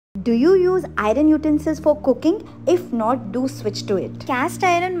Do you use iron utensils for cooking? If not, do switch to it. Cast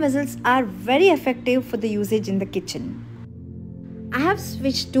iron vessels are very effective for the usage in the kitchen. I have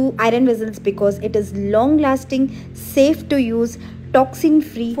switched to iron vessels because it is long lasting, safe to use, toxin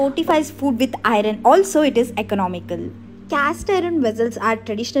free, fortifies food with iron. Also, it is economical. Cast iron vessels are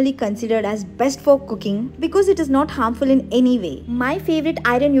traditionally considered as best for cooking because it is not harmful in any way. My favorite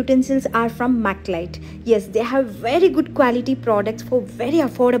iron utensils are from MACclite. Yes, they have very good quality products for very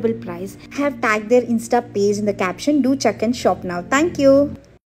affordable price. I have tagged their Insta page in the caption. Do check and shop now. Thank you.